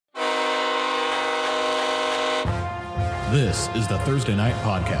This is the Thursday Night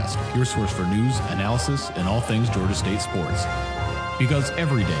Podcast, your source for news, analysis, and all things Georgia State sports. Because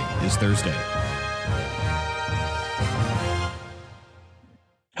every day is Thursday.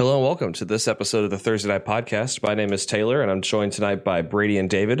 Hello and welcome to this episode of the Thursday Night Podcast. My name is Taylor, and I'm joined tonight by Brady and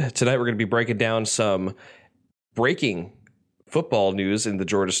David. Tonight we're going to be breaking down some breaking football news in the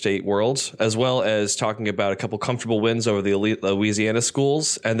Georgia State world, as well as talking about a couple comfortable wins over the elite Louisiana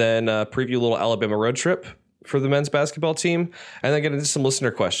schools, and then preview a little Alabama road trip for the men's basketball team, and then get into some listener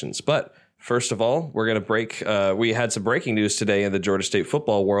questions. But first of all, we're going to break. We had some breaking news today in the Georgia State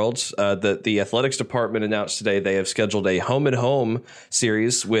football world that the athletics department announced today they have scheduled a home-and-home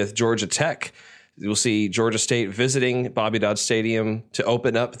series with Georgia Tech. You'll see Georgia State visiting Bobby Dodd Stadium to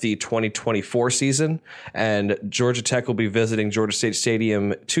open up the 2024 season, and Georgia Tech will be visiting Georgia State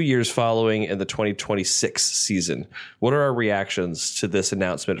Stadium 2 years following in the 2026 season. What are our reactions to this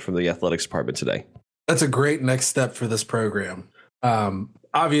announcement from the athletics department today? That's a great next step for this program.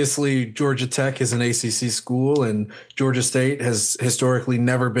 Obviously, Georgia Tech is an ACC school, and Georgia State has historically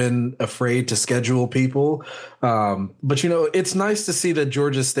never been afraid to schedule people. But, you know, it's nice to see that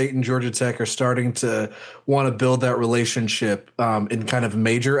Georgia State and Georgia Tech are starting to want to build that relationship in kind of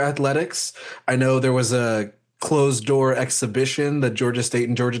major athletics. I know there was a closed door exhibition that Georgia State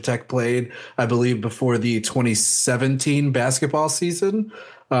and Georgia Tech played, I believe, before the 2017 basketball season.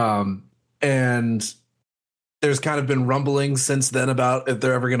 And there's kind of been rumblings since then about if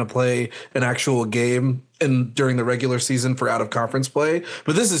they're ever going to play an actual game during the regular season for out of conference play.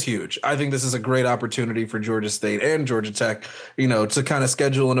 But this is huge. I think this is a great opportunity for Georgia State and Georgia Tech, you know, to kind of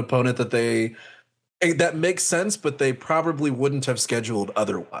schedule an opponent that makes sense, but they probably wouldn't have scheduled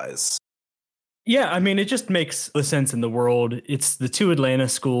otherwise. Yeah, I mean, it just makes the sense in the world. It's the two Atlanta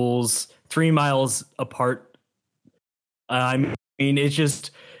schools, 3 miles apart. I mean,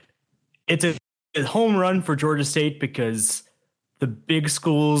 it's a home run for Georgia State because the big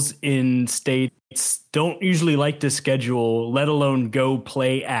schools in states don't usually like to schedule, let alone go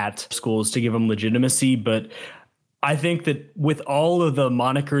play at schools to give them legitimacy. But I think that with all of the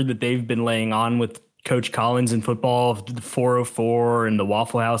moniker that they've been laying on with Coach Collins in football, the 404 and the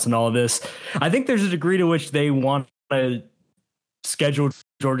Waffle House and all of this, I think there's a degree to which they want to schedule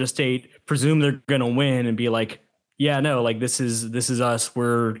Georgia State, presume they're going to win, and be like, yeah, no, like this is us.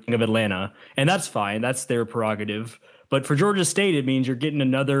 We're King of Atlanta, and that's fine. That's their prerogative. But for Georgia State, it means you're getting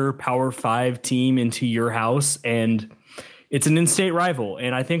another Power 5 team into your house, and it's an in-state rival.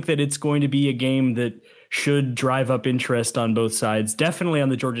 And I think that it's going to be a game that should drive up interest on both sides, definitely on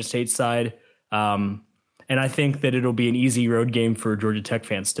the Georgia State side. And I think that it'll be an easy road game for Georgia Tech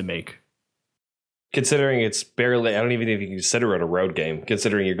fans to make. Considering it's barely, I don't even know if you can consider it a road game,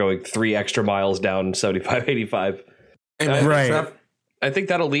 considering you're going 3 extra miles down 75-85. Right. I think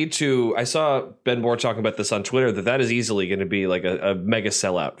that'll lead to, I saw Ben Moore talking about this on Twitter, that is easily going to be like a mega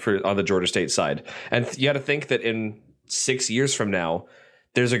sellout on the Georgia State side. And you got to think that in 6 years from now,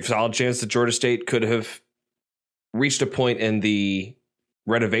 there's a solid chance that Georgia State could have reached a point in the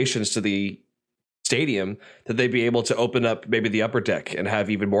renovations to the stadium that they'd be able to open up maybe the upper deck and have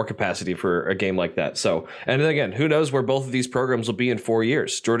even more capacity for a game like that. So, and again, who knows where both of these programs will be in 4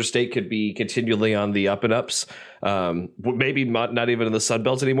 years. Georgia State could be continually on the up and ups, maybe not even in the Sun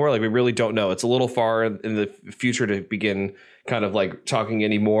Belt anymore. Like, we really don't know. It's a little far in the future to begin kind of like talking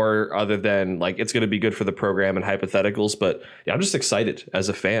anymore, other than like it's going to be good for the program and hypotheticals. But yeah, I'm just excited as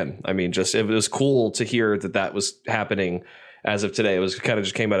a fan. I mean, it was cool to hear that was happening. As of today, it was kind of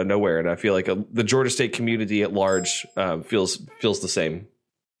just came out of nowhere, and I feel like the Georgia State community at large feels the same.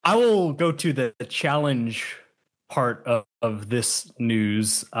 I will go to the challenge part of this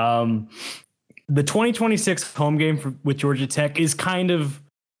news. The 2026 home game with Georgia Tech is kind of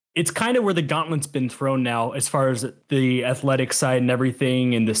where the gauntlet's been thrown now, as far as the athletic side and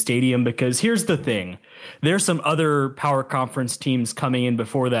everything in the stadium. Because here's the thing: there's some other power conference teams coming in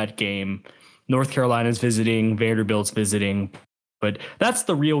before that game. North Carolina's visiting, Vanderbilt's visiting, but that's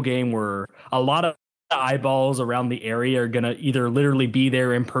the real game where a lot of eyeballs around the area are going to either literally be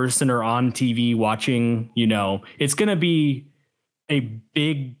there in person or on TV watching. You know, it's going to be a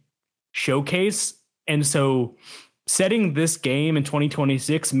big showcase. And so setting this game in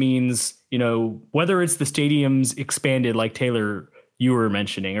 2026 means, you know, whether it's the stadium's expanded, like Taylor, you were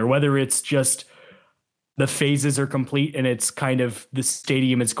mentioning, or whether it's just the phases are complete and it's kind of the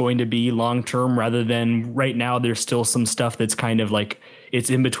stadium it's going to be long term, rather than right now there's still some stuff that's kind of like it's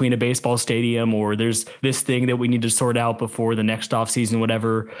in between a baseball stadium, or there's this thing that we need to sort out before the next off season,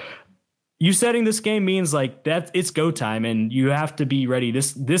 whatever. You setting this game means like that it's go time, and you have to be ready.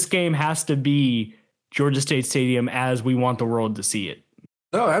 This game has to be Georgia State Stadium as we want the world to see it.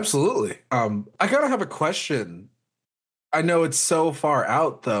 No, absolutely. I gotta have a question I know it's so far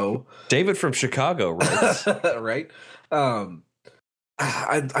out, though. David from Chicago, right? Right.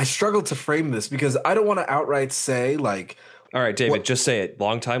 I struggle to frame this because I don't want to outright say like. All right, David, just say it.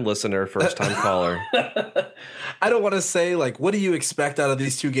 Long-time listener, first-time caller. I don't want to say like, what do you expect out of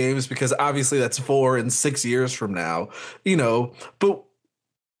these two games? Because obviously that's 4 and 6 years from now, but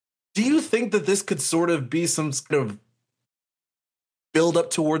do you think that this could sort of be some sort of build up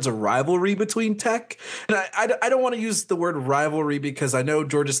towards a rivalry between Tech? And I don't want to use the word rivalry because I know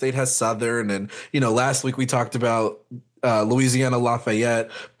Georgia State has Southern, and last week we talked about Louisiana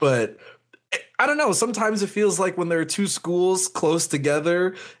Lafayette, but I don't know. Sometimes it feels like when there are two schools close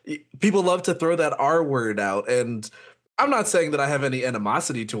together, people love to throw that R word out. And I'm not saying that I have any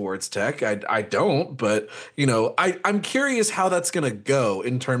animosity towards Tech. I don't, but I'm curious how that's going to go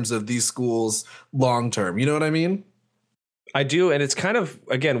in terms of these schools long term. You know what I mean? I do, and it's kind of,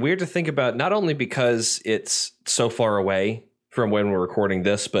 again, weird to think about, not only because it's so far away from when we're recording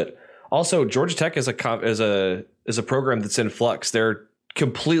this, but also Georgia Tech is a program that's in flux. They're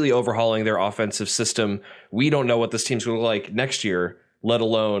completely overhauling their offensive system. We don't know what this team's going to look like next year, let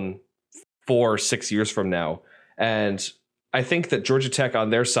alone 4 or 6 years from now. And I think that Georgia Tech on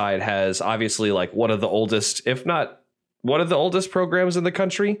their side has obviously like one of the oldest, if not one of the oldest programs in the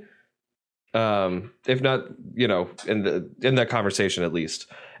country. If not, in that conversation at least.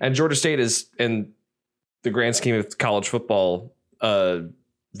 And Georgia State is, in the grand scheme of college football, a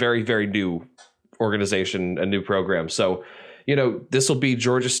very, very new organization, a new program. So, this will be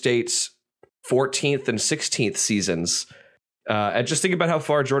Georgia State's 14th and 16th seasons. And just think about how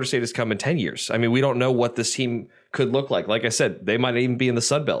far Georgia State has come in 10 years. I mean, we don't know what this team could look like. Like I said, they might even be in the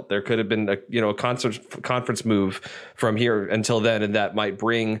Sun Belt. There could have been a conference move from here until then, and that might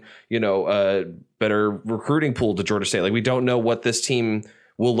bring a better recruiting pool to Georgia State. Like, we don't know what this team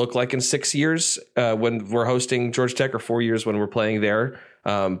will look like in 6 years when we're hosting Georgia Tech, or 4 years when we're playing there.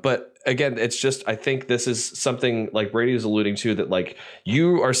 But again, it's just, I think this is something like Brady is alluding to, that like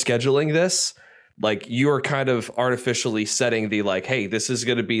you are scheduling this, like you are kind of artificially setting the like, hey, this is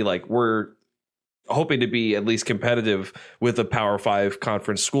going to be like, we're hoping to be at least competitive with a Power 5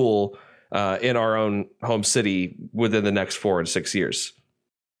 conference school in our own home city within the next 4 and 6 years.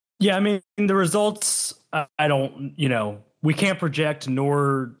 Yeah, I mean, the results, I don't, we can't project,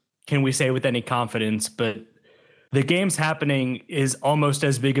 nor can we say with any confidence, but the games happening is almost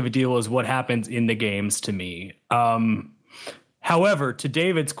as big of a deal as what happens in the games to me. However, to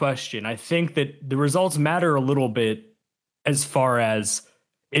David's question, I think that the results matter a little bit as far as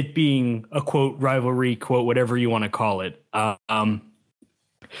it being a quote rivalry, quote whatever you want to call it.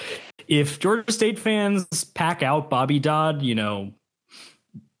 If Georgia State fans pack out Bobby Dodd,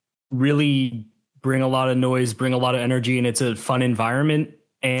 really bring a lot of noise, bring a lot of energy, and it's a fun environment,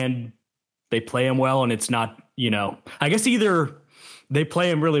 and they play him well, and it's not, I guess either they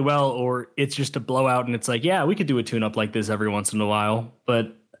play him really well or it's just a blowout and it's like, yeah, we could do a tune-up like this every once in a while.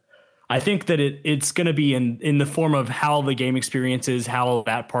 But I think that it's going to be in the form of how the game experience is, how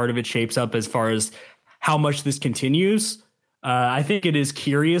that part of it shapes up as far as how much this continues. I think it is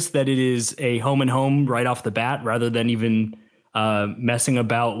curious that it is a home and home right off the bat, rather than even messing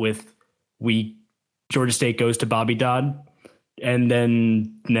about with Georgia State goes to Bobby Dodd. And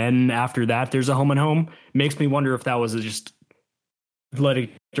then after that, there's a home and home. Makes me wonder if that was just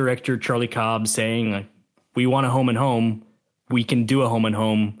athletic director Charlie Cobb saying, like, we want a home and home. We can do a home and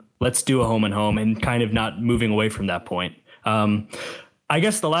home. Let's do a home and home, and kind of not moving away from that point. I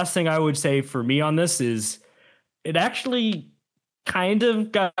guess the last thing I would say for me on this is it actually kind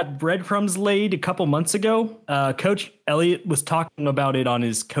of got breadcrumbs laid a couple months ago. Coach Elliott was talking about it on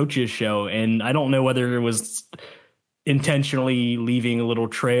his coach's show, and I don't know whether it was intentionally leaving a little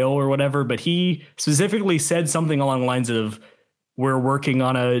trail or whatever, but he specifically said something along the lines of, we're working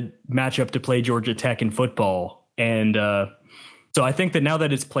on a matchup to play Georgia Tech in football. And so I think that now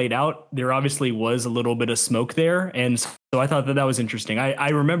that it's played out, there obviously was a little bit of smoke there. And so I thought that was interesting. I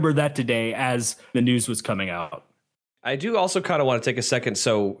remember that today as the news was coming out. I do also kind of want to take a second.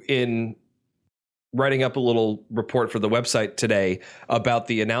 So in writing up a little report for the website today about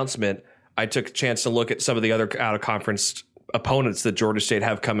the announcement, I took a chance to look at some of the other out-of-conference opponents that Georgia State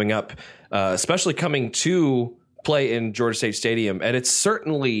have coming up, especially coming to play in Georgia State Stadium. And it's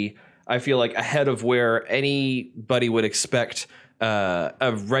certainly, I feel like, ahead of where anybody would expect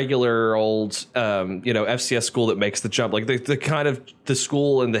a regular old, FCS school that makes the jump. Like the kind of the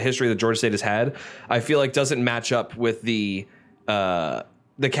school and the history that Georgia State has had, I feel like doesn't match up with the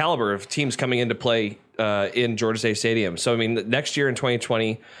caliber of teams coming into play in Georgia State Stadium. So, I mean, next year in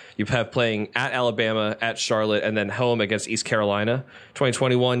 2020, you have playing at Alabama, at Charlotte, and then home against East Carolina.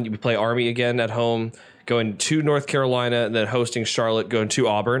 2021, you play Army again at home, going to North Carolina, and then hosting Charlotte, going to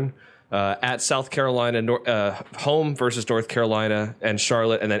Auburn. At South Carolina, home versus North Carolina and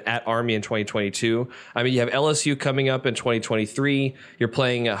Charlotte, and then at Army in 2022. I mean, you have LSU coming up in 2023. You're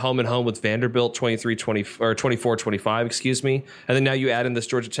playing at home and home with Vanderbilt 24-25, excuse me. And then now you add in this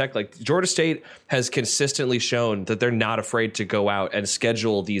Georgia Tech. Like, Georgia State has consistently shown that they're not afraid to go out and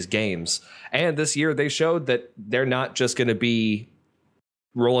schedule these games. And this year they showed that they're not just going to be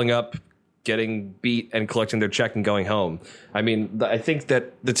rolling up, getting beat and collecting their check and going home. I mean, I think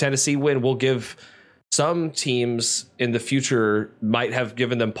that the Tennessee win will give some teams in the future might have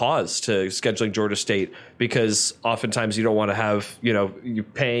given them pause to scheduling Georgia State, because oftentimes you don't want to have, you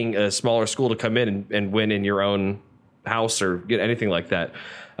paying a smaller school to come in and win in your own house or get anything like that.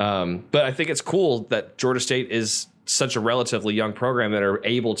 But I think it's cool that Georgia State is such a relatively young program that are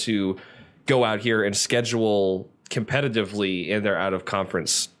able to go out here and schedule competitively in their out of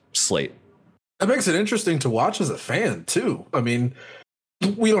conference slate. That makes it interesting to watch as a fan, too. I mean,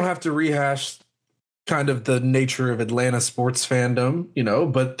 we don't have to rehash kind of the nature of Atlanta sports fandom,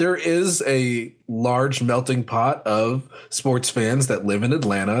 but there is a large melting pot of sports fans that live in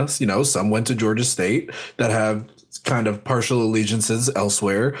Atlanta. Some went to Georgia State that have kind of partial allegiances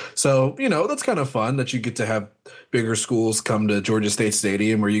elsewhere. So, that's kind of fun that you get to have bigger schools come to Georgia State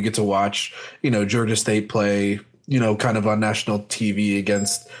Stadium, where you get to watch, Georgia State play, kind of on national TV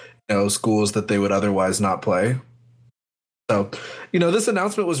against schools that they would otherwise not play. So, this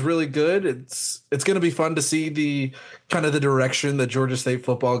announcement was really good. It's going to be fun to see the kind of the direction that Georgia State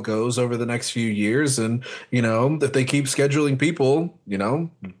football goes over the next few years. And, if they keep scheduling people,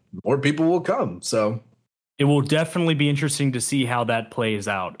 more people will come. So it will definitely be interesting to see how that plays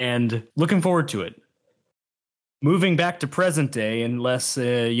out, and looking forward to it. Moving back to present day and less,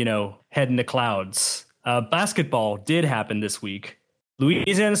 head in the clouds. Basketball did happen this week.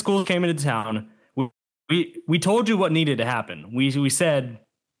 Louisiana schools came into town. We told you what needed to happen. We said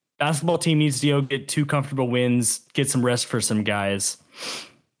basketball team needs to get 2 comfortable wins, get some rest for some guys.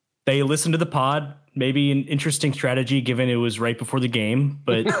 They listened to the pod. Maybe an interesting strategy given it was right before the game,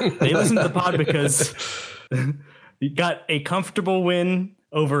 but they listened to the pod because you got a comfortable win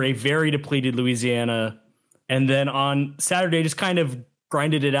over a very depleted Louisiana, and then on Saturday just kind of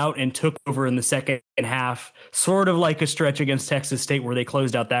grinded it out and took over in the second half, sort of like a stretch against Texas State where they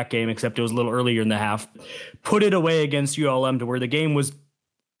closed out that game, except it was a little earlier in the half. Put it away against ULM to where the game was,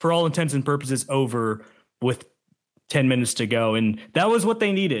 for all intents and purposes, over with 10 minutes to go. And that was what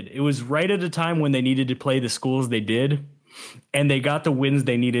they needed. It was right at a time when they needed to play the schools they did, and they got the wins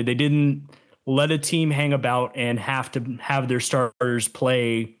they needed. They didn't let a team hang about and have to have their starters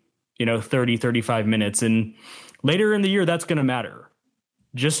play, 30, 35 minutes. And later in the year, that's going to matter,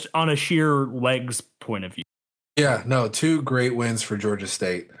 just on a sheer legs point of view. Yeah, no, 2 great wins for Georgia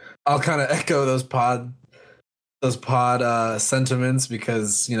State. I'll kind of echo those pod sentiments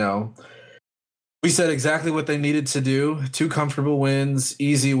because, we said exactly what they needed to do. 2 comfortable wins,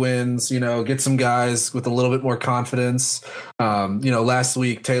 easy wins, get some guys with a little bit more confidence. Last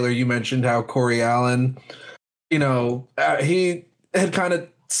week, Taylor, you mentioned how Corey Allen, he had kind of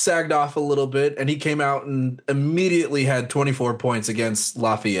sagged off a little bit, and he came out and immediately had 24 points against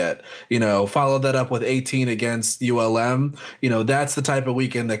Lafayette, followed that up with 18 against ULM. That's the type of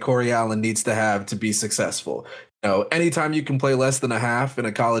weekend that Corey Allen needs to have to be successful. Anytime you can play less than a half in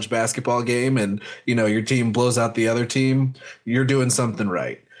a college basketball game and, your team blows out the other team, you're doing something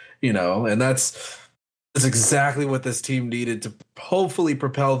right, and that's exactly what this team needed to hopefully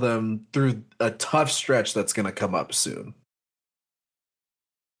propel them through a tough stretch that's going to come up soon.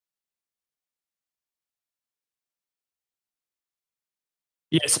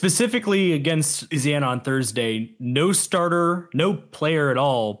 Yeah, specifically against Louisiana on Thursday, no starter, no player at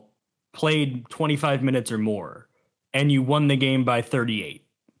all played 25 minutes or more, and you won the game by 38.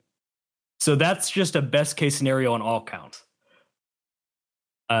 So that's just a best case scenario on all counts.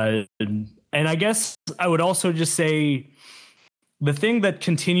 And I guess I would also just say the thing that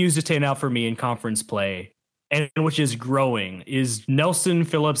continues to stand out for me in conference play, and which is growing, is Nelson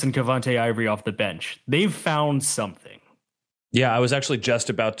Phillips and Cavante Ivory off the bench. They've found something. Yeah, I was actually just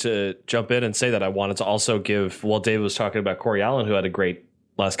about to jump in and say that I wanted to also give, while David was talking about Corey Allen, who had a great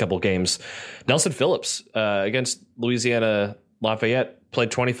last couple of games, Nelson Phillips against Louisiana Lafayette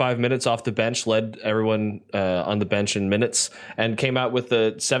played 25 minutes off the bench, led everyone on the bench in minutes, and came out with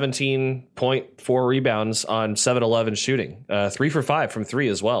the 17.4 rebounds on 7-11 shooting, 3 for 5 from 3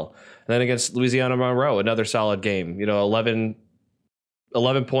 as well. And then against Louisiana Monroe, another solid game,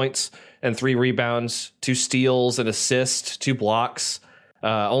 11 points and 3 rebounds, 2 steals, an assist, 2 blocks.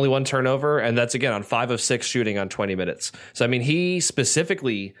 only 1 turnover, and that's again on 5 of 6 shooting on 20 minutes. So I mean, he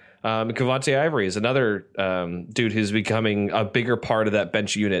specifically, Cavante Ivory is another dude who's becoming a bigger part of that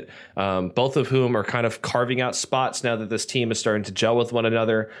bench unit. Both of whom are kind of carving out spots now that this team is starting to gel with one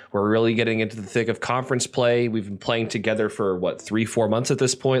another. We're really getting into the thick of conference play. We've been playing together for 3-4 months at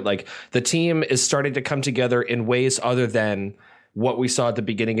this point. Like, the team is starting to come together in ways other than what we saw at the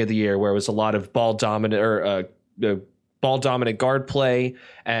beginning of the year, where it was a lot of ball dominant guard play.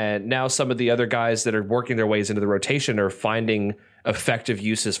 And now some of the other guys that are working their ways into the rotation are finding effective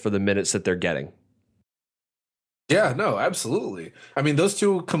uses for the minutes that they're getting. Yeah, no, absolutely. I mean, those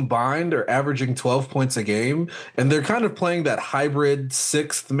two combined are averaging 12 points a game, and they're kind of playing that hybrid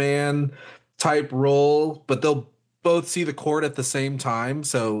sixth man type role, but they'll both see the court at the same time.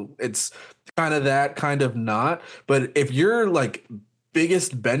 So it's kind of that, kind of not. But if your like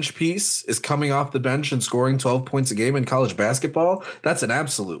biggest bench piece is coming off the bench and scoring 12 points a game in college basketball, that's an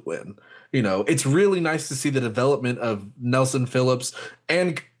absolute win. You know, it's really nice to see the development of Nelson Phillips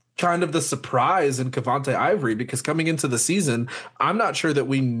and kind of the surprise in Cavante Ivory, because coming into the season, I'm not sure that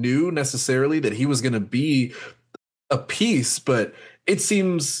we knew necessarily that he was going to be a piece, but it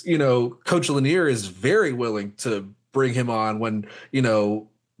seems, you know, Coach Lanier is very willing to bring him on when, you know,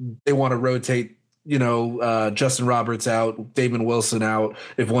 they want to rotate, you know, Justin Roberts out, Damon Wilson out,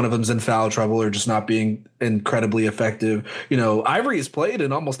 if one of them's in foul trouble or just not being incredibly effective. You know, Ivory has played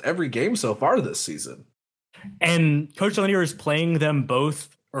in almost every game so far this season. And Coach Lanier is playing them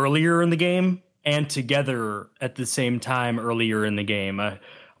both earlier in the game and together at the same time earlier in the game. I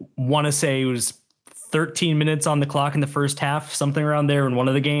want to say it was 13 minutes on the clock in the first half, something around there in one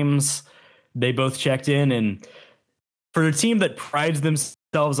of the games. They both checked in, and for a team that prides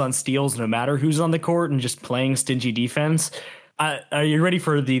themselves on steals no matter who's on the court and just playing stingy defense, are you ready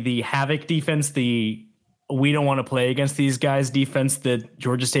for the havoc defense, the we don't want to play against these guys defense that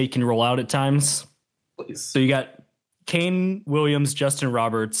Georgia State can roll out at times? Please. So you got Kane Williams, Justin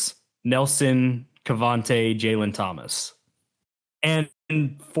Roberts, Nelson, Cavante, Jalen Thomas. And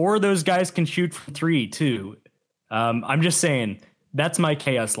 4 of those guys can shoot from 3 too. I'm just saying, that's my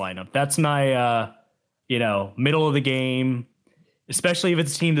chaos lineup. That's my, middle of the game, especially if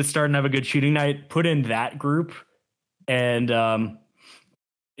it's a team that's starting to have a good shooting night. Put in that group, and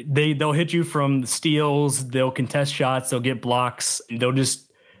they'll hit you from the steals. They'll contest shots. They'll get blocks. They'll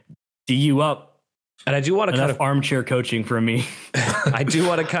just D you up. And I do want to kind of armchair coaching for me. I do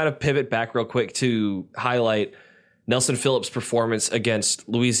want to kind of pivot back real quick to highlight Nelson Phillips' performance against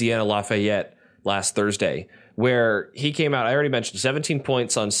Louisiana Lafayette last Thursday, where he came out. I already mentioned 17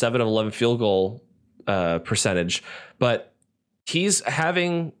 points on 7 of 11 field goal percentage, but he's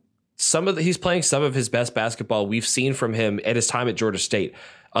having he's playing some of his best basketball we've seen from him at his time at Georgia State,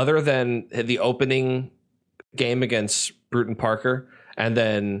 other than the opening game against Bruton Parker, and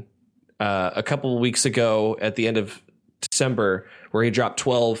then a couple of weeks ago at the end of December, where he dropped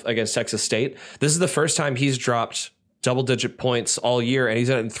 12 against Texas State. This is the first time he's dropped double-digit points all year, and he's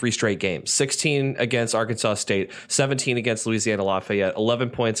done it in 3 straight games. 16 against Arkansas State, 17 against Louisiana Lafayette,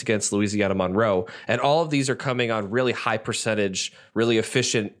 11 points against Louisiana Monroe, and all of these are coming on really high percentage, really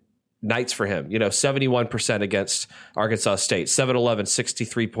efficient nights for him. 71% against Arkansas State, 7-11,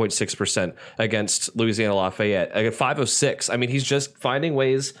 63.6% against Louisiana Lafayette, 5 of 6. I mean, he's just finding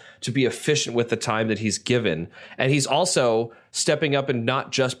ways to be efficient with the time that he's given. And he's also stepping up and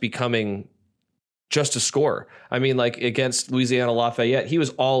not just becoming just a scorer. I mean, like against Louisiana Lafayette, he was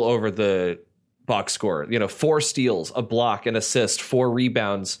all over the box score. 4 steals, a block, an assist, 4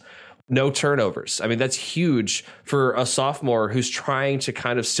 rebounds, no turnovers. I mean, that's huge for a sophomore who's trying to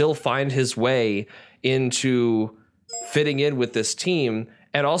kind of still find his way into fitting in with this team.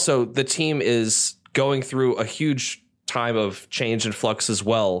 And also the team is going through a huge time of change and flux as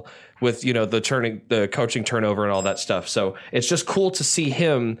well, with, the coaching turnover and all that stuff. So it's just cool to see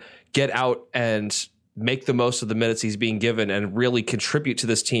him get out and make the most of the minutes he's being given and really contribute to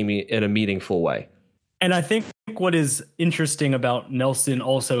this team in a meaningful way. And I think what is interesting about Nelson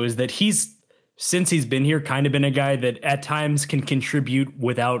also is that since he's been here, kind of been a guy that at times can contribute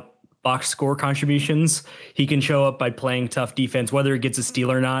without box score contributions. He can show up by playing tough defense, whether it gets a steal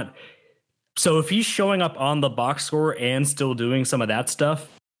or not. So if he's showing up on the box score and still doing some of that stuff,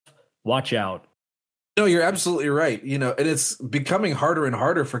 watch out. No, you're absolutely right. And it's becoming harder and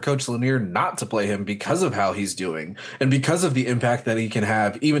harder for Coach Lanier not to play him because of how he's doing and because of the impact that he can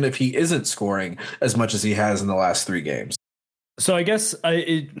have, even if he isn't scoring as much as he has in the last 3 games. So I guess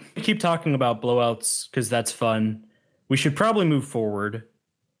I keep talking about blowouts because that's fun. We should probably move forward.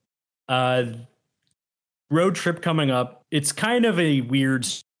 Road trip coming up. It's kind of a weird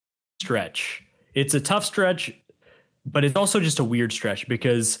stretch. It's a tough stretch. but it's also just a weird stretch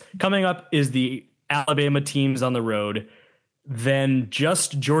because coming up is the Alabama teams on the road, then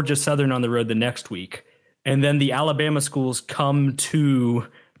just Georgia Southern on the road the next week. And then the Alabama schools come to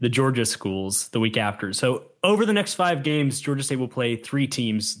the Georgia schools the week after. So over the next 5 games, Georgia State will play 3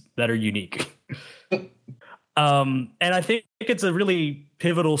 teams that are unique. And I think it's a really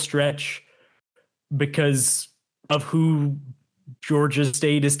pivotal stretch because of who Georgia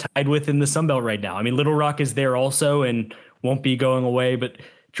State is tied with in the Sun Belt right now. I mean, Little Rock is there also and won't be going away, but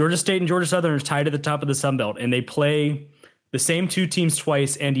Georgia State and Georgia Southern are tied at the top of the Sun Belt, and they play the same 2 teams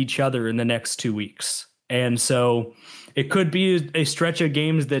twice and each other in the next 2 weeks. And so it could be a stretch of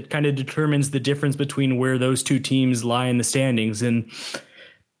games that kind of determines the difference between where those 2 teams lie in the standings. And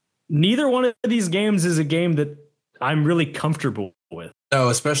neither one of these games is a game that I'm really comfortable with. No,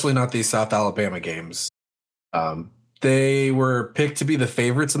 especially not these South Alabama games. They were picked to be the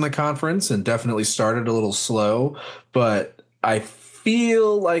favorites in the conference and definitely started a little slow, but I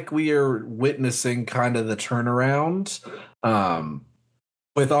feel like we are witnessing kind of the turnaround.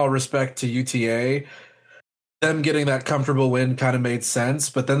 With all respect to UTA, them getting that comfortable win kind of made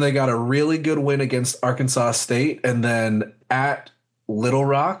sense, but then they got a really good win against Arkansas State, and then at Little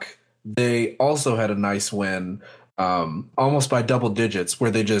Rock, they also had a nice win, almost by double digits,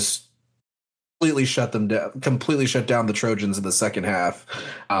 where they just completely shut down the Trojans in the second half.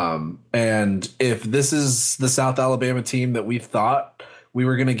 And if this is the South Alabama team that we thought we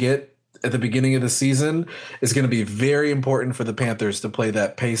were going to get at the beginning of the season, it's going to be very important for the Panthers to play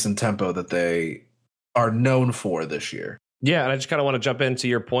that pace and tempo that they are known for this year. Yeah, and I just kind of want to jump into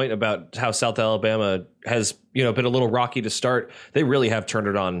your point about how South Alabama has, been a little rocky to start. They really have turned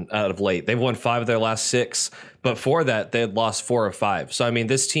it on out of late. They've won 5 of their last 6, but for that, they had lost 4 of 5. So, I mean,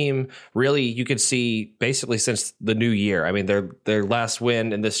 this team really, you could see basically since the new year. I mean, their last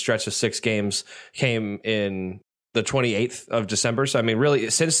win in this stretch of 6 games came in the 28th of December. So, I mean, really,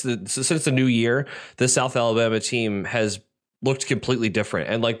 since the new year, the South Alabama team has looked completely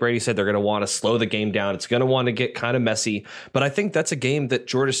different. And like Brady said, they're going to want to slow the game down. It's going to want to get kind of messy. But I think that's a game that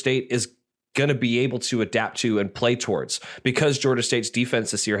Georgia State is going to be able to adapt to and play towards, because Georgia State's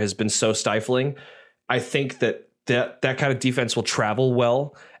defense this year has been so stifling. I think that kind of defense will travel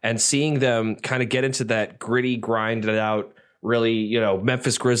well, and seeing them kind of get into that gritty, grinded out, really,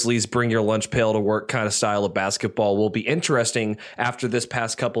 Memphis Grizzlies bring your lunch pail to work kind of style of basketball will be interesting after this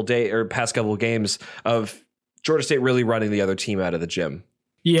past couple games of Georgia State really running the other team out of the gym.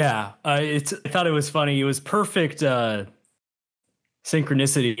 Yeah, I thought it was funny. It was perfect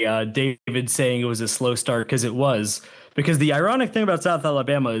synchronicity. David saying it was a slow start because it was. Because the ironic thing about South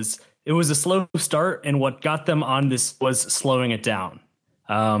Alabama is it was a slow start, and what got them on this was slowing it down.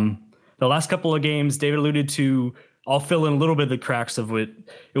 The last couple of games, David alluded to, I'll fill in a little bit of the cracks of it.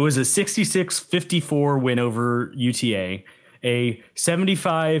 It was a 66-54 win over UTA, a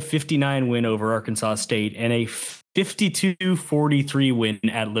 75-59 win over Arkansas State, and a 52-43 win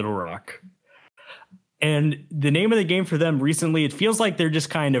at Little Rock. And the name of the game for them recently, it feels like they're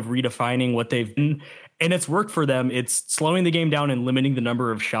just kind of redefining what they've been, and it's worked for them. It's slowing the game down and limiting the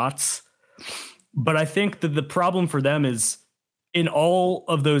number of shots. But I think that the problem for them is in all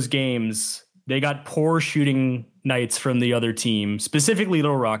of those games, they got poor shooting nights from the other team, specifically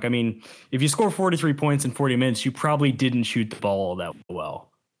Little Rock. I mean, if you score 43 points in 40 minutes, you probably didn't shoot the ball all that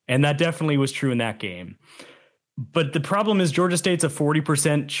well. And that definitely was true in that game. But the problem is Georgia State's a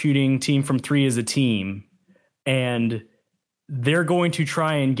 40% shooting team from 3 as a team, and they're going to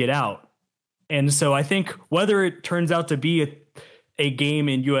try and get out. And so I think whether it turns out to be a game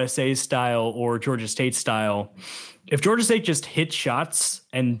in USA style or Georgia State style, if Georgia State just hits shots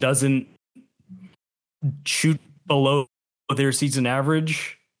and doesn't shoot below their season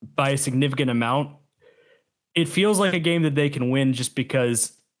average by a significant amount, it feels like a game that they can win, just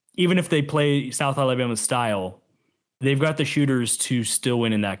because even if they play South Alabama style, they've got the shooters to still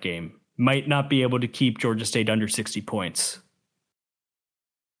win in that game. Might not be able to keep Georgia State under 60 points.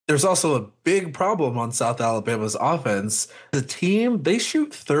 There's also a big problem on South Alabama's offense. The team, they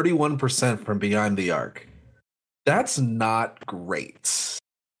shoot 31% from behind the arc. That's not great.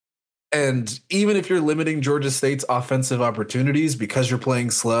 And even if you're limiting Georgia State's offensive opportunities because you're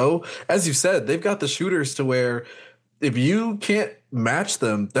playing slow, as you said, they've got the shooters to where if you can't match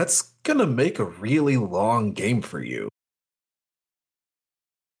them, that's going to make a really long game for you.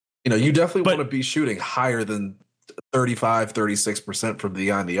 You definitely want to be shooting higher than 35, 36% from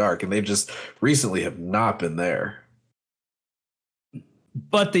behind the arc, and they just recently have not been there.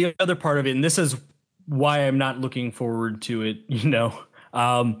 But the other part of it, and this is why I'm not looking forward to it,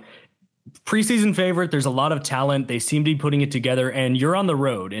 preseason favorite, there's a lot of talent. They seem to be putting it together, and you're on the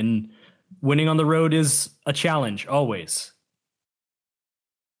road. And winning on the road is a challenge always.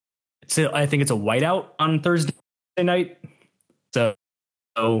 I think it's a whiteout on Thursday night. So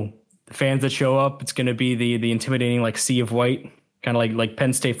the fans that show up, it's going to be the intimidating like sea of white, kind of like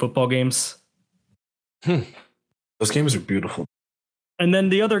Penn State football games. Those games are beautiful. And then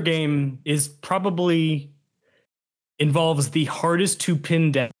the other game is probably involves the hardest to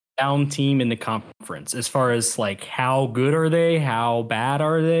pin down team in the conference as far as like how good are they, how bad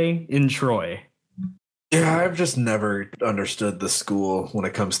are they in Troy. Yeah, I've just never understood the school when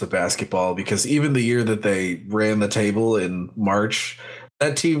it comes to basketball, because even the year that they ran the table in March,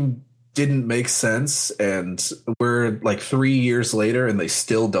 that team didn't make sense. And we're like 3 years later and they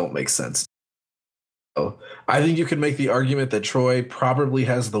still don't make sense. So I think you can make the argument that Troy probably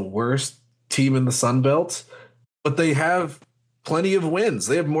has the worst team in the Sun Belt, but they have plenty of wins.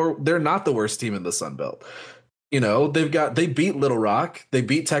 They have more. They're not the worst team in the Sun Belt. You know, they beat Little Rock. They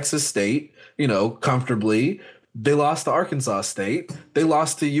beat Texas State, you know, comfortably. They lost to Arkansas State. They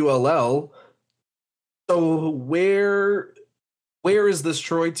lost to ULL. So where is this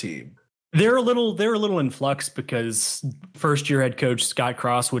Troy team? They're a little in flux because first year head coach Scott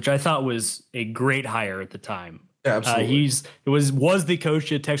Cross, which I thought was a great hire at the time. Yeah, absolutely. Was the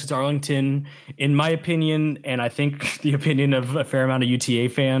coach at Texas Arlington, in my opinion, and I think the opinion of a fair amount of UTA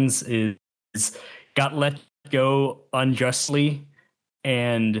fans is got let go unjustly,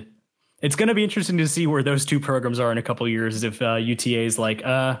 and it's going to be interesting to see where those two programs are in a couple of years. If UTA is like,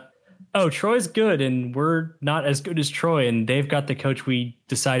 oh, Troy's good and we're not as good as Troy, and they've got the coach we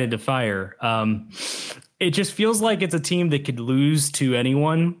decided to fire. It just feels like it's a team that could lose to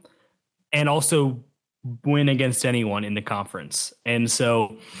anyone and also win against anyone in the conference. And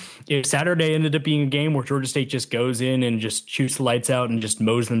so if Saturday ended up being a game where Georgia State just goes in and just shoots the lights out and just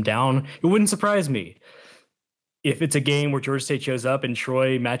mows them down, it wouldn't surprise me. If it's a game where Georgia State shows up and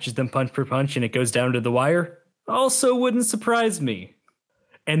Troy matches them punch per punch and it goes down to the wire, also wouldn't surprise me.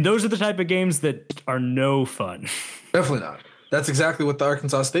 And those are the type of games that are no fun. Definitely not. That's exactly what the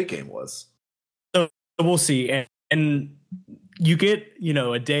Arkansas State game was. So we'll see. And you get, you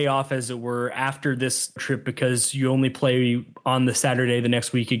know, a day off, as it were, after this trip because you only play on the Saturday the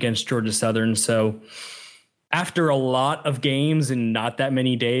next week against Georgia Southern. So after a lot of games and not that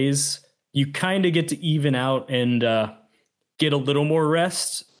many days, you kind of get to even out and get a little more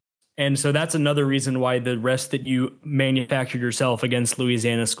rest. And so that's another reason why the rest that you manufactured yourself against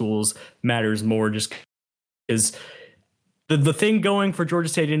Louisiana schools matters more, just because the thing going for Georgia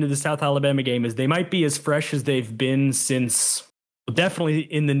State into the South Alabama game is they might be as fresh as they've been since, definitely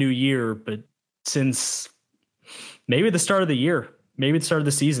in the new year, but since maybe the start of the year, maybe the start of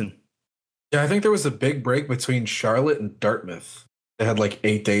the season. Yeah, I think there was a big break between Charlotte and Dartmouth. They had like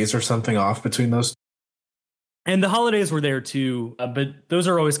 8 days or something off between those. And the holidays were there too, but those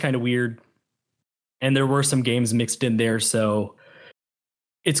are always kind of weird. And there were some games mixed in there, so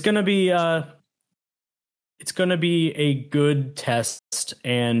it's gonna be a good test.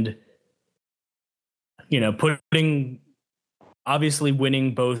 And you know, obviously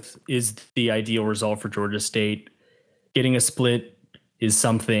winning both is the ideal result for Georgia State. Getting a split is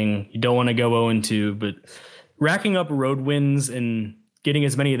something you don't want to go 0-2, but racking up road wins and getting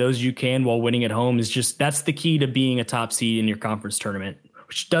as many of those you can while winning at home is just, that's the key to being a top seed in your conference tournament,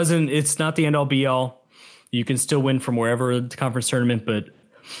 which it's not the end all be all. You can still win from wherever the conference tournament, but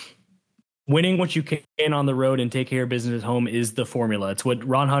winning what you can on the road and take care of business at home is the formula. It's what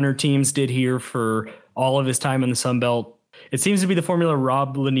Ron Hunter teams did here for all of his time in the Sun Belt. It seems to be the formula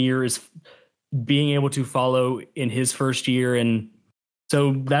Rob Lanier is being able to follow in his first year. And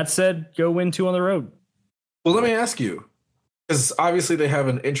so that said, go win 2 on the road. Well, let me ask you, because obviously they have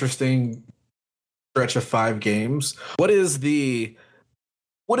an interesting stretch of 5 games. What is the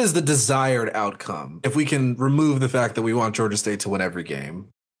desired outcome? If we can remove the fact that we want Georgia State to win every game,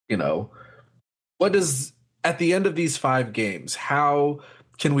 you know, at the end of these 5 games, how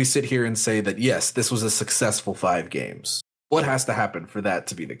can we sit here and say that, yes, this was a successful 5 games? What has to happen for that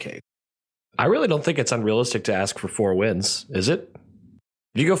to be the case? I really don't think it's unrealistic to ask for 4 wins, is it?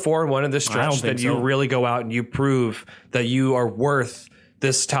 If you go 4-1 in this stretch, then you really go out and you prove that you are worth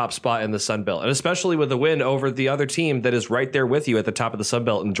this top spot in the Sun Belt, and especially with a win over the other team that is right there with you at the top of the Sun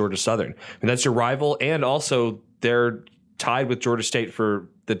Belt in Georgia Southern. I mean, that's your rival, and also they're tied with Georgia State for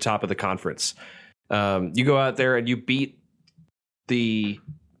the top of the conference. You go out there and you beat the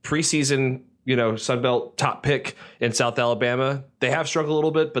preseason Sunbelt top pick in South Alabama. They have struggled a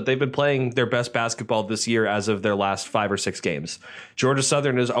little bit, but they've been playing their best basketball this year as of their last 5 or 6 games. Georgia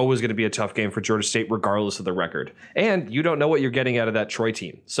Southern is always going to be a tough game for Georgia State, regardless of the record. And you don't know what you're getting out of that Troy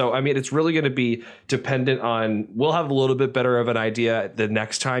team. So, I mean, it's really going to be dependent on, we'll have a little bit better of an idea the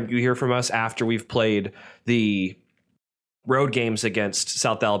next time you hear from us after we've played the road games against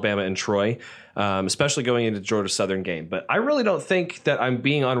South Alabama and Troy, especially going into the Georgia Southern game. But I really don't think that I'm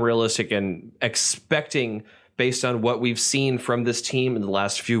being unrealistic and expecting, based on what we've seen from this team in the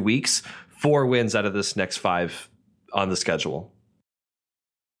last few weeks, 4 wins out of this next 5 on the schedule.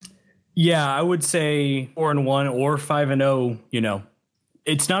 Yeah, I would say 4-1 or 5-0.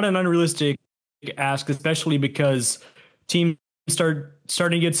 It's not an unrealistic ask, especially because teams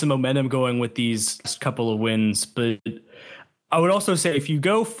starting to get some momentum going with these couple of wins. But I would also say if you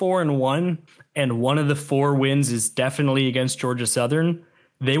go 4-1 and one of the 4 wins is definitely against Georgia Southern,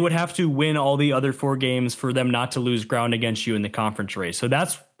 they would have to win all the other 4 games for them not to lose ground against you in the conference race. So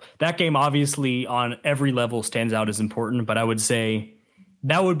that game obviously on every level stands out as important, but I would say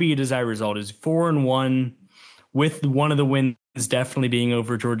that would be a desired result is 4-1 with one of the wins definitely being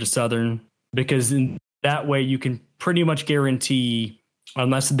over Georgia Southern, because in that way you can pretty much guarantee,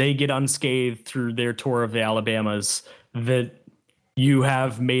 unless they get unscathed through their tour of the Alabamas, that you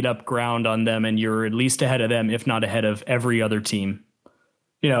have made up ground on them and you're at least ahead of them, if not ahead of every other team.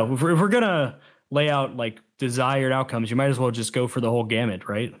 If we're going to lay out like desired outcomes, you might as well just go for the whole gamut,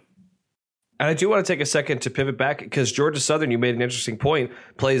 right? And I do want to take a second to pivot back because Georgia Southern, you made an interesting point,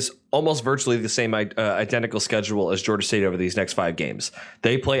 plays almost virtually the same identical schedule as Georgia State over these next 5 games.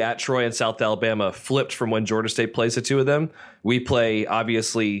 They play at Troy and South Alabama, flipped from when Georgia State plays the 2 of them. We play,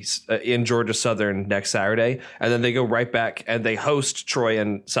 obviously, in Georgia Southern next Saturday, and then they go right back and they host Troy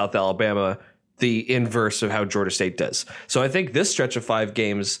and South Alabama, the inverse of how Georgia State does. So I think this stretch of 5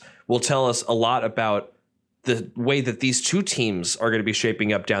 games will tell us a lot about the way that these 2 teams are going to be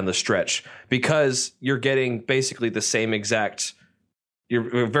shaping up down the stretch, because you're getting basically the same exact,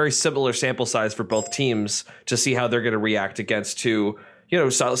 you're a very similar sample size for both teams to see how they're going to react against 2,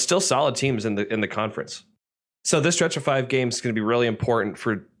 still solid teams in the conference. So this stretch of 5 games is going to be really important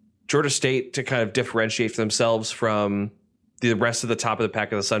for Georgia State to kind of differentiate themselves from the rest of the top of the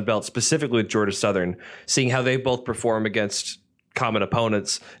pack of the Sun Belt, specifically with Georgia Southern. Seeing how they both perform against common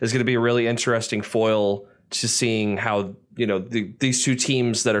opponents is going to be a really interesting foil to seeing how, these 2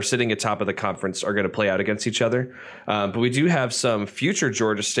 teams that are sitting at top of the conference are going to play out against each other. But we do have some future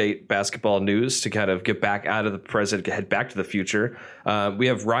Georgia State basketball news to kind of get back out of the present, head back to the future. We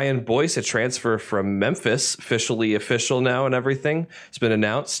have Ryan Boyce, a transfer from Memphis, official now and everything. It's been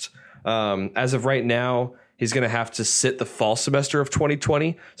announced. As of right now, he's going to have to sit the fall semester of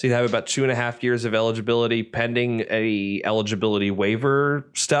 2020. So he'd have about 2.5 years of eligibility pending any eligibility waiver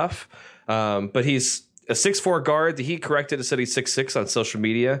stuff. But he's a 6'4" guard. He corrected to said he's 6'6" on social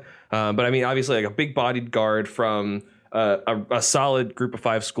media. But I mean, obviously like a big bodied guard from a solid group of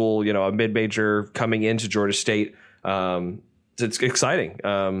 5 school, a mid-major coming into Georgia State. It's exciting.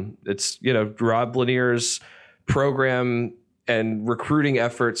 It's, Rob Lanier's program and recruiting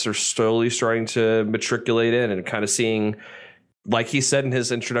efforts are slowly starting to matriculate in and kind of seeing, like he said in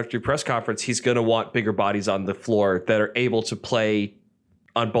his introductory press conference, he's going to want bigger bodies on the floor that are able to play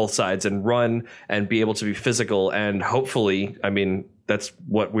on both sides and run and be able to be physical. And hopefully, I mean, that's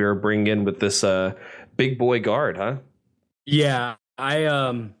what we're bringing in with this big boy guard, huh? Yeah,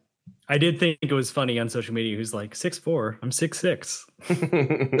 I did think it was funny on social media. Who's like 6'4", I'm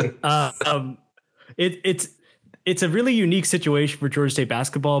 6'6". It's a really unique situation for Georgia State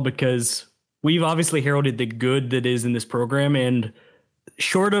basketball because we've obviously heralded the good that is in this program, and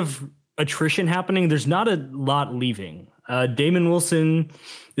short of attrition happening, there's not a lot leaving. Damon Wilson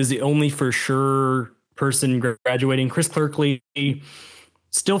is the only for sure person graduating. Chris Clerkley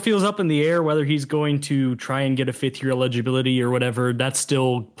still feels up in the air whether he's going to try and get a 5th-year eligibility or whatever. That's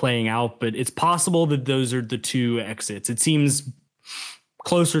still playing out, but it's possible that those are the 2 exits. It seems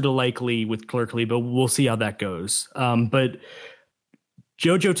closer to likely with Clerkley, but we'll see how that goes. But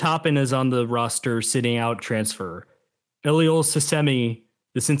JoJo Toppin is on the roster sitting out transfer. Eliol Sasemi,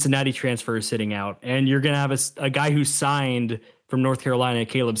 the Cincinnati transfer, is sitting out. And you're going to have a guy who signed from North Carolina,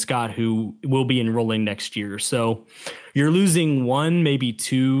 Caleb Scott, who will be enrolling next year. So you're losing 1, maybe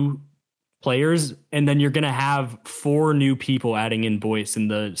 2 players, and then you're going to have 4 new people adding in Boyce in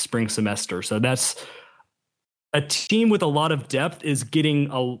the spring semester. So that's a team with a lot of depth is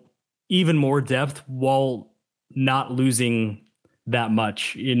getting even more depth while not losing that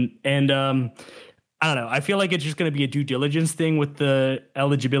much. I don't know. I feel like it's just going to be a due diligence thing with the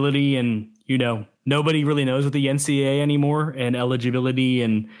eligibility, and nobody really knows with the NCAA anymore and eligibility,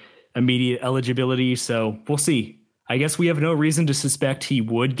 and immediate eligibility. So we'll see. I guess we have no reason to suspect he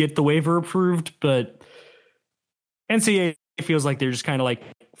would get the waiver approved, but NCAA feels like they're just kind of like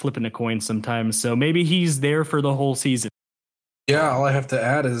flipping a coin sometimes. So maybe he's there for the whole season. Yeah, all I have to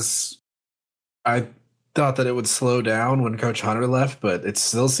add is I thought that it would slow down when Coach Hunter left, but it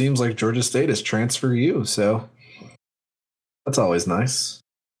still seems like Georgia State is transfer you. So that's always nice.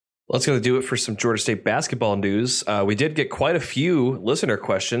 Well, that's going to do it for some Georgia State basketball news. We did get quite a few listener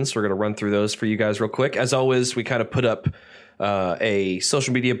questions. We're going to run through those for you guys real quick. As always, we kind of put up a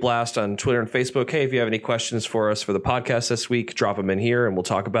social media blast on Twitter and Facebook. Hey, if you have any questions for us for the podcast this week, drop them in here and we'll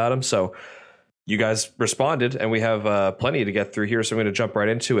talk about them. So you guys responded, and we have plenty to get through here, so I'm going to jump right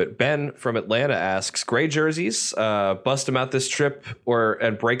into it. Ben from Atlanta asks, gray jerseys, bust them out this trip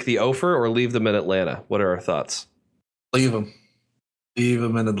and break the Ofer, or leave them in Atlanta? What are our thoughts? Leave them. Leave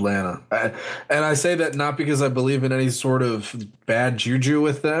them in Atlanta. And I say that not because I believe in any sort of bad juju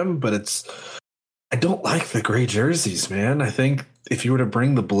with them, but I don't like the gray jerseys, man. I think if you were to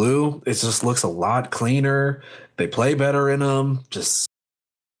bring the blue, it just looks a lot cleaner. They play better in them. Just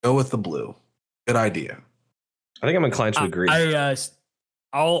go with the blue. Good idea. I think I'm inclined to agree.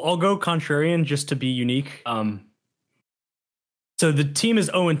 I'll go contrarian just to be unique. So the team is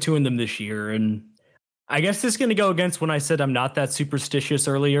 0-2 in them this year, and I guess this is going to go against when I said I'm not that superstitious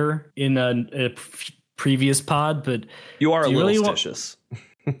earlier in a previous pod, but you are a little stitious.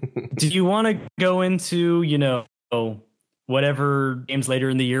 Do you want to go into, whatever games later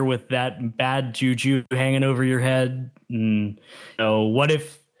in the year with that bad juju hanging over your head? And, what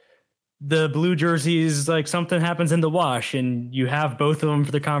if the blue jerseys, like something happens in the wash and you have both of them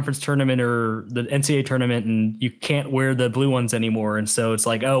for the conference tournament or the NCAA tournament and you can't wear the blue ones anymore. And so it's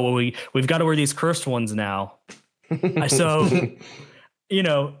like, oh, well, we've got to wear these cursed ones now. So,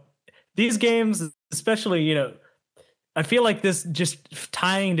 these games, especially, I feel like this just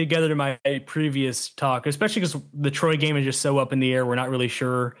tying together to my previous talk, especially because the Troy game is just so up in the air. We're not really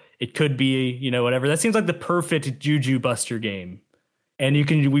sure. It could be, whatever. That seems like the perfect juju buster game. And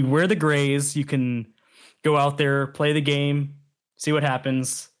we wear the grays. You can go out there, play the game, see what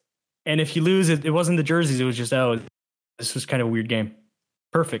happens. And if you lose, it wasn't the jerseys. It was just, this was kind of a weird game.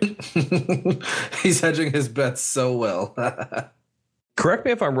 Perfect. He's hedging his bets so well. Correct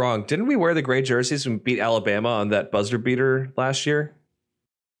me if I'm wrong. Didn't we wear the gray jerseys and beat Alabama on that buzzer beater last year?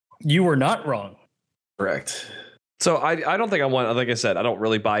 You were not wrong. Correct. So I don't think like I said, I don't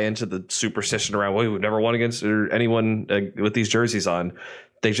really buy into the superstition around, well, we've never won against anyone with these jerseys on.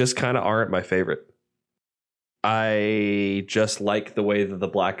 They just kind of aren't my favorite. I just like the way that the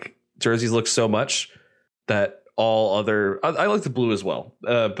black jerseys look so much that I like the blue as well.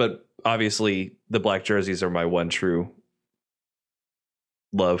 But obviously the black jerseys are my one true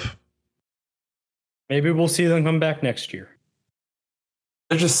love. Maybe we'll see them come back next year.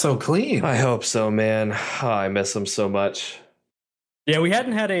 They're just so clean. I hope so, man. I miss them so much. Yeah, we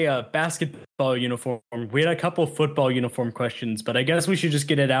hadn't had a basketball uniform. We had a couple of football uniform questions, but I guess we should just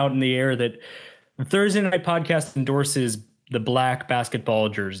get it out in the air that the Thursday Night Podcast endorses the black basketball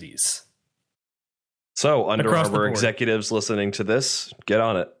jerseys. So, Under Armour executives listening to this, get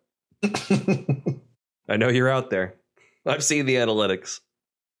on it. I know you're out there. I've seen the analytics.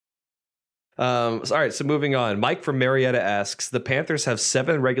 All right, so moving on. Mike from Marietta asks, the Panthers have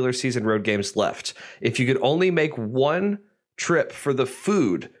 7 regular season road games left. If you could only make one trip for the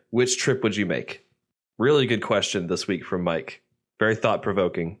food, which trip would you make? Really good question this week from Mike. Very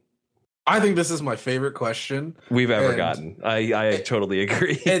thought-provoking. I think this is my favorite question we've ever gotten. I totally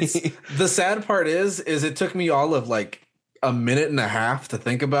agree. The sad part is it took me all of like a minute and a half to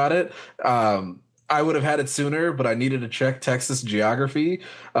think about it. I would have had it sooner, but I needed to check Texas geography.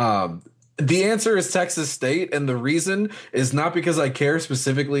 The answer is Texas State, and the reason is not because I care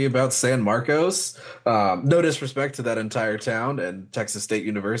specifically about San Marcos. No disrespect to that entire town and Texas State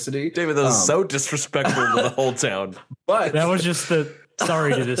University. David, that was so disrespectful to the whole town. But that was just the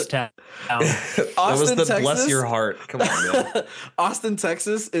sorry to this town. That was the Texas, bless your heart. Come on, man. Austin,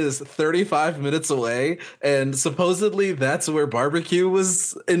 Texas is 35 minutes away, and supposedly that's where barbecue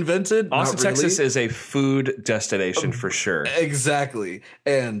was invented. Austin, Texas is a food destination for sure. Exactly.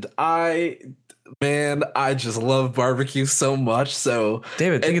 And I just love barbecue so much. So,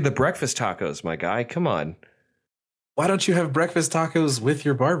 David, think of the breakfast tacos, my guy. Come on. Why don't you have breakfast tacos with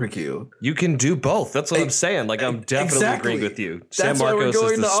your barbecue? You can do both. That's what I'm saying. Like, I'm definitely agreeing with you. San Marcos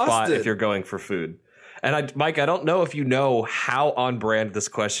is the spot if you're going for food. And Mike, I don't know if you know how on brand this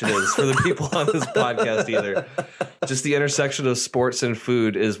question is for the people on this podcast either. Just the intersection of sports and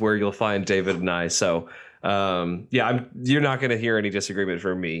food is where you'll find David and I. So, you're not going to hear any disagreement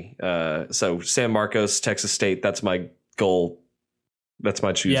from me. So San Marcos, Texas State, that's my goal That's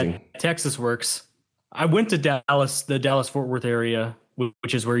my choosing. Yeah, Texas works. I went to Dallas, the Dallas-Fort Worth area,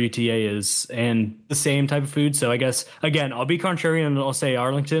 which is where UTA is, and the same type of food. So I guess, again, I'll be contrarian and I'll say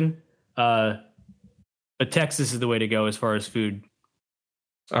Arlington. But Texas is the way to go as far as food.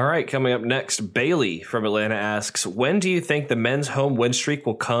 All right, coming up next, Bailey from Atlanta asks, when do you think the men's home win streak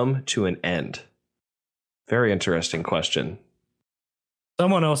will come to an end? Very interesting question.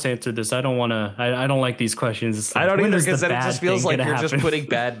 Someone else answered this. I don't want to. I don't like these questions. I don't either, because then it just feels like you're just putting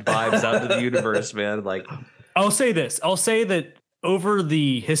bad vibes out into the universe, man. Like, I'll say this. I'll say that over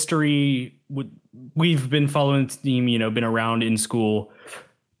the history, we've been following the team. Been around in school.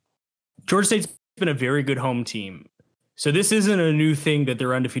 Georgia State's been a very good home team. So this isn't a new thing that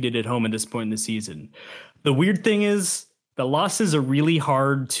they're undefeated at home at this point in the season. The weird thing is the losses are really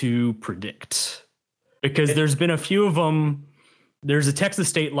hard to predict because there's been a few of them. There's a Texas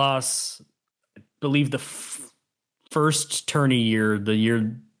State loss, I believe the first tourney year, the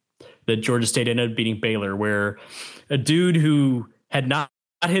year that Georgia State ended up beating Baylor, where a dude who had not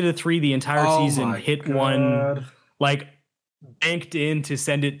hit a three the entire season hit one, like banked in to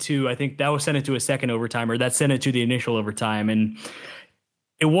send it to, I think that was sent it to a second overtime, or that sent it to the initial overtime. And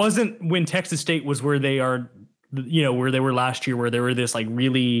it wasn't when Texas State was where they are, where they were last year, where they were this like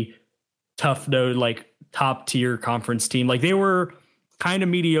really tough, though, like top tier conference team. Like they were kind of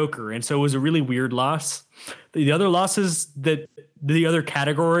mediocre. And so it was a really weird loss. The other losses, that the other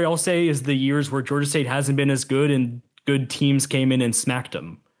category I'll say, is the years where Georgia State hasn't been as good and good teams came in and smacked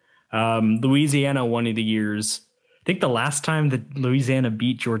them. Louisiana, one of the years, I think the last time that Louisiana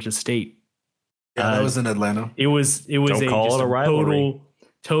beat Georgia State. Yeah, that was in Atlanta. It was a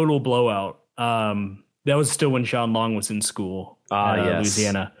total blowout. That was still when Sean Long was in school. Yes.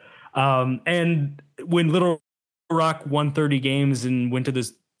 Louisiana. And when Little Rock won 30 games and went to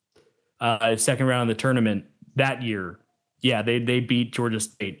this second round of the tournament that year, yeah, they beat Georgia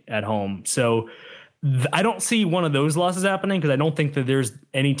State at home. So I don't see one of those losses happening because I don't think that there's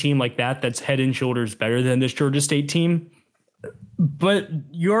any team like that that's head and shoulders better than this Georgia State team. But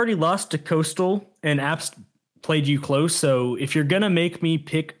you already lost to Coastal and Apps played you close. So if you're going to make me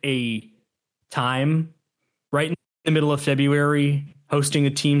pick a time right in the middle of February, hosting the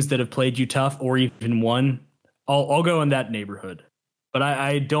teams that have played you tough or even won, I'll go in that neighborhood. But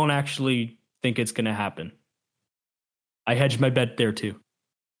I don't actually think it's going to happen. I hedged my bet there too.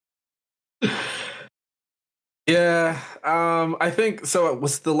 Yeah, I think so. It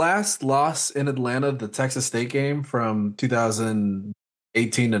was the last loss in Atlanta, the Texas State game from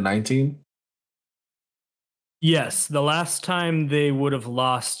 2018 to 19. Yes, the last time they would have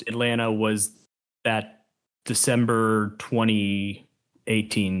lost Atlanta was that December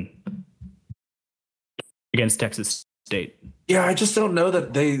 2018 against Texas State. Yeah, I just don't know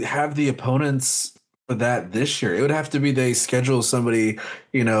that they have the opponents for that this year. It would have to be they schedule somebody,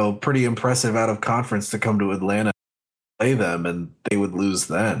 pretty impressive out of conference to come to Atlanta, play them, and they would lose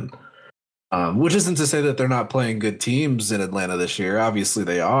then. Which isn't to say that they're not playing good teams in Atlanta this year. Obviously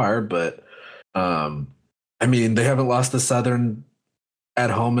they are, but they haven't lost to Southern at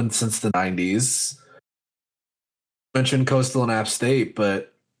home since the 90s. Mentioned Coastal and App State,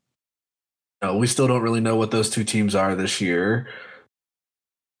 but we still don't really know what those two teams are this year.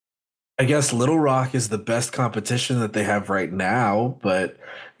 I guess Little Rock is the best competition that they have right now, but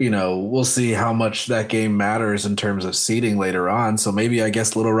we'll see how much that game matters in terms of seeding later on. So maybe I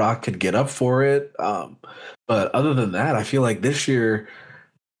guess Little Rock could get up for it. But other than that, I feel like this year,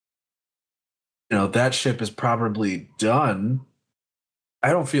 that ship is probably done.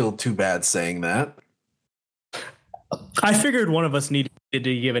 I don't feel too bad saying that. I figured one of us needed to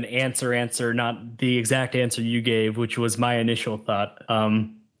give an answer, not the exact answer you gave, which was my initial thought.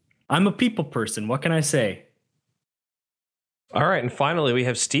 I'm a people person. What can I say? All right. And finally, we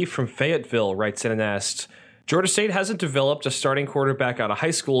have Steve from Fayetteville writes in and asks, Georgia State hasn't developed a starting quarterback out of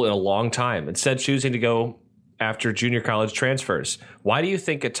high school in a long time, instead choosing to go after junior college transfers. Why do you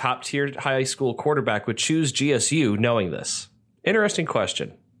think a top tier high school quarterback would choose GSU knowing this? Interesting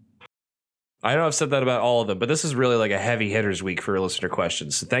question. I know I've said that about all of them, but this is really like a heavy hitters week for listener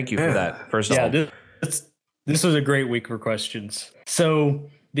questions. So thank you for that. First of all, this was a great week for questions. So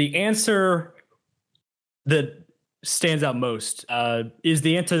the answer that stands out most is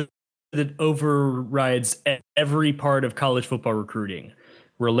the answer that overrides every part of college football recruiting: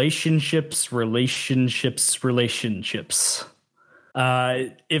 relationships. If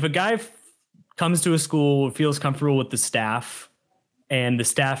a guy comes to a school, feels comfortable with the staff, and the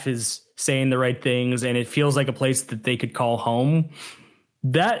staff is saying the right things, and it feels like a place that they could call home,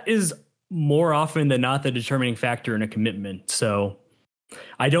 that is more often than not the determining factor in a commitment. So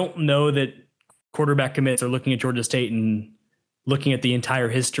I don't know that quarterback commits are looking at Georgia State and looking at the entire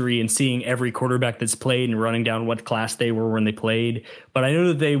history and seeing every quarterback that's played and running down what class they were when they played. But I know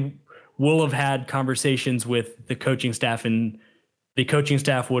that they will have had conversations with the coaching staff, and the coaching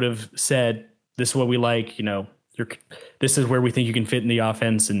staff would have said, this is what we like, this is where we think you can fit in the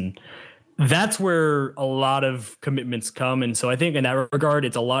offense. And that's where a lot of commitments come. And so I think in that regard,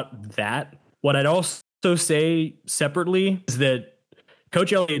 it's a lot that. What I'd also say separately is that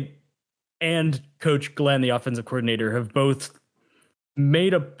Coach Elliott and Coach Glenn, the offensive coordinator, have both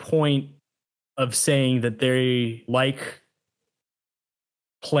made a point of saying that they like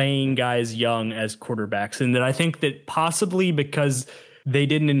playing guys young as quarterbacks. And that I think that possibly because they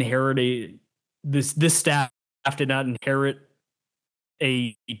didn't inherit this staff did not inherit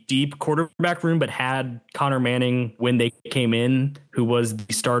a deep quarterback room, but had Connor Manning when they came in, who was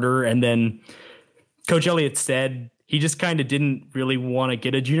the starter. And then Coach Elliott said he just kind of didn't really want to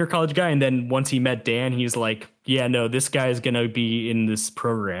get a junior college guy. And then once he met Dan, he's like, yeah, no, this guy is going to be in this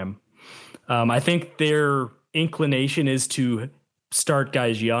program. I think their inclination is to start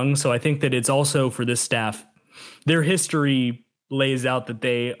guys young. So I think that it's also for this staff, their history lays out that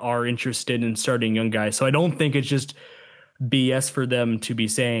they are interested in starting young guys. So I don't think it's just BS for them to be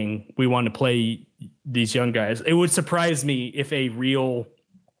saying we want to play these young guys. It would surprise me if a real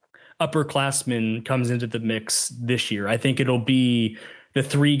upperclassman comes into the mix this year. I think it'll be the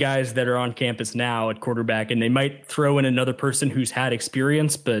three guys that are on campus now at quarterback, and they might throw in another person who's had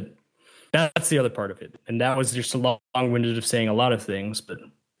experience, but that's the other part of it. And that was just a long-winded of saying a lot of things, but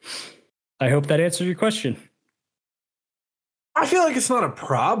I hope that answers your question. I feel like it's not a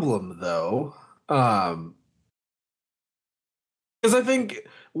problem, though. Because I think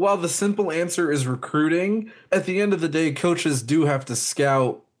while the simple answer is recruiting, at the end of the day, coaches do have to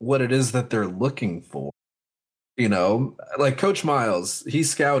scout what it is that they're looking for. Like Coach Miles, he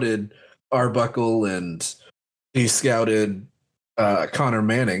scouted Arbuckle and he scouted Connor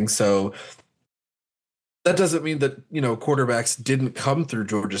Manning. So that doesn't mean that, quarterbacks didn't come through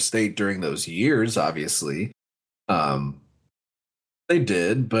Georgia State during those years, obviously. They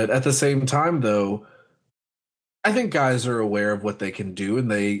did, but at the same time, though, I think guys are aware of what they can do, and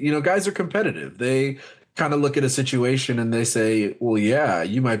guys are competitive. They kind of look at a situation and they say, well, yeah,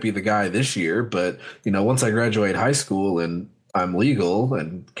 you might be the guy this year, but, once I graduate high school and I'm legal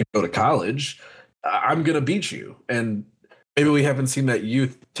and can go to college, I'm going to beat you. And maybe we haven't seen that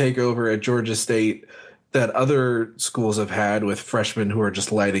youth take over at Georgia State that other schools have had with freshmen who are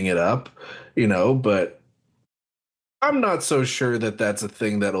just lighting it up, but I'm not so sure that that's a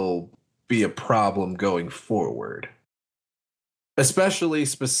thing that'll be a problem going forward,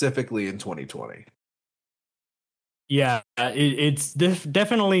 specifically in 2020. Yeah, it's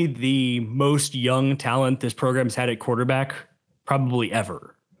definitely the most young talent this program's had at quarterback probably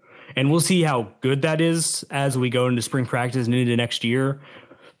ever. And we'll see how good that is as we go into spring practice and into next year.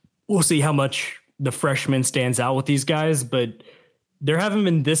 We'll see how much the freshman stands out with these guys, but there haven't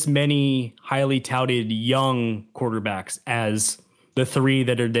been this many highly touted young quarterbacks as the three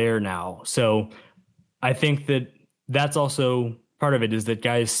that are there now. So I think that that's also part of it, is that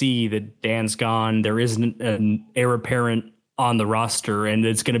guys see that Dan's gone. There isn't an heir apparent on the roster, and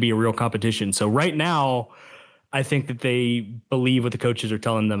it's going to be a real competition. So right now, I think that they believe what the coaches are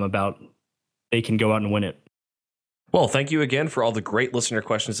telling them about they can go out and win it. Well, thank you again for all the great listener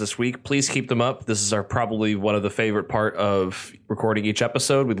questions this week. Please keep them up. This is probably one of the favorite part of recording each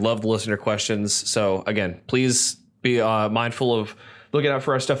episode. We'd love the listener questions. So again, please be mindful of looking out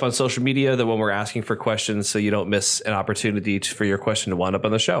for our stuff on social media, that when we're asking for questions, so you don't miss an opportunity for your question to wind up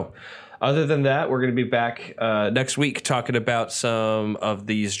on the show. Other than that, we're going to be back next week talking about some of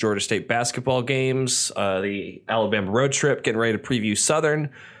these Georgia State basketball games, the Alabama road trip, getting ready to preview Southern.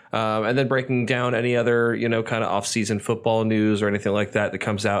 And then breaking down any other, kind of off-season football news or anything like that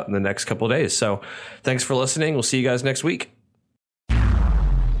comes out in the next couple of days. So thanks for listening. We'll see you guys next week.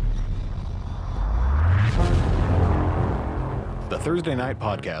 The Thursday Night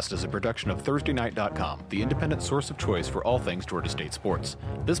Podcast is a production of ThursdayNight.com, the independent source of choice for all things Georgia State sports.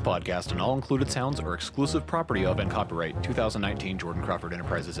 This podcast and all included sounds are exclusive property of and copyright 2019 Jordan Crawford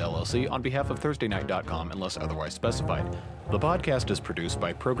Enterprises, LLC on behalf of ThursdayNight.com unless otherwise specified. The podcast is produced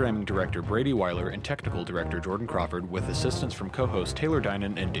by Programming Director Brady Weiler and Technical Director Jordan Crawford with assistance from co-hosts Taylor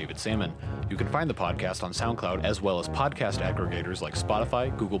Dinan and David Salmon. You can find the podcast on SoundCloud as well as podcast aggregators like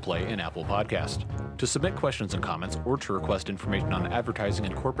Spotify, Google Play, and Apple Podcast. To submit questions and comments or to request information on advertising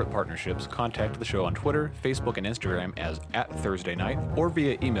and corporate partnerships, contact the show on Twitter, Facebook, and Instagram as @ThursdayNight or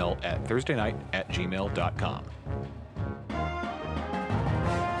via email at thursdaynight@gmail.com.